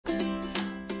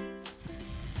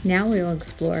Now we will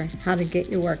explore how to get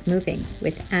your work moving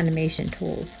with animation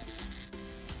tools.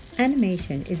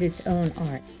 Animation is its own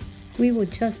art. We will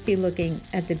just be looking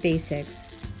at the basics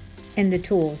and the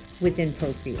tools within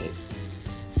Procreate.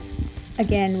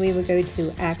 Again, we will go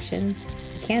to Actions,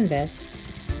 Canvas,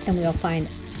 and we'll find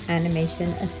Animation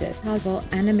Assist. Toggle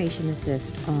Animation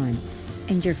Assist on,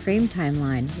 and your frame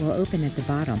timeline will open at the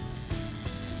bottom.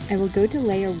 I will go to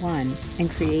Layer 1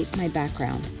 and create my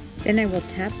background. Then I will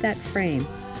tap that frame,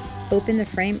 open the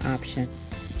frame option,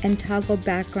 and toggle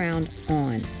background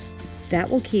on. That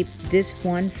will keep this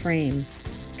one frame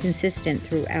consistent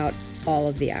throughout all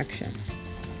of the action.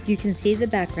 You can see the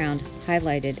background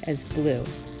highlighted as blue,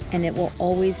 and it will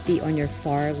always be on your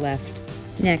far left.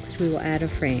 Next, we will add a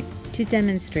frame. To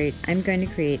demonstrate, I'm going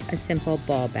to create a simple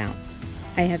ball bounce.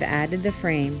 I have added the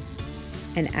frame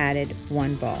and added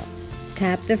one ball.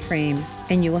 Tap the frame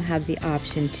and you will have the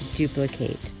option to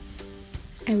duplicate.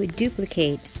 I would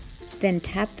duplicate, then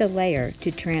tap the layer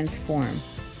to transform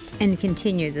and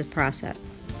continue the process.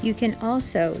 You can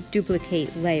also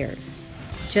duplicate layers,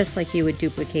 just like you would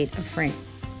duplicate a frame.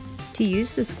 To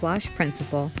use the squash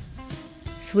principle,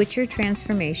 switch your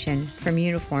transformation from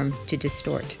uniform to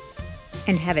distort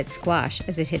and have it squash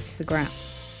as it hits the ground.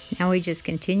 Now we just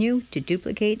continue to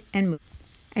duplicate and move.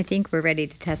 I think we're ready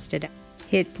to test it out.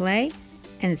 Hit play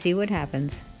and see what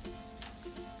happens.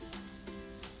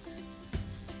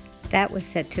 That was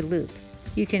set to loop.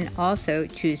 You can also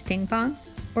choose ping pong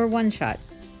or one shot.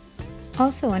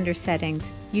 Also under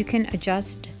settings, you can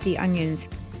adjust the onions.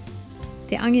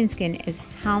 The onion skin is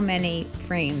how many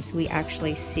frames we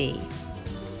actually see.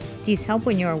 These help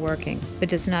when you are working, but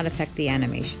does not affect the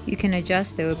animation. You can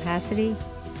adjust the opacity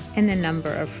and the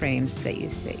number of frames that you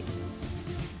see.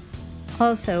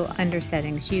 Also under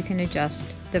settings, you can adjust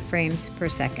the frames per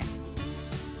second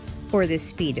or the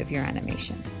speed of your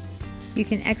animation. You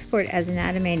can export as an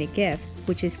animated GIF,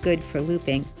 which is good for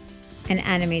looping, an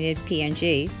animated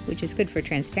PNG, which is good for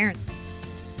transparent,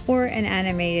 or an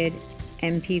animated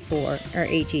MP4 or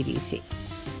HEVC.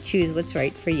 Choose what's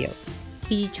right for you.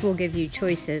 Each will give you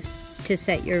choices to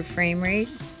set your frame rate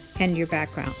and your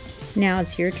background. Now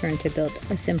it's your turn to build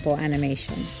a simple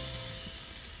animation.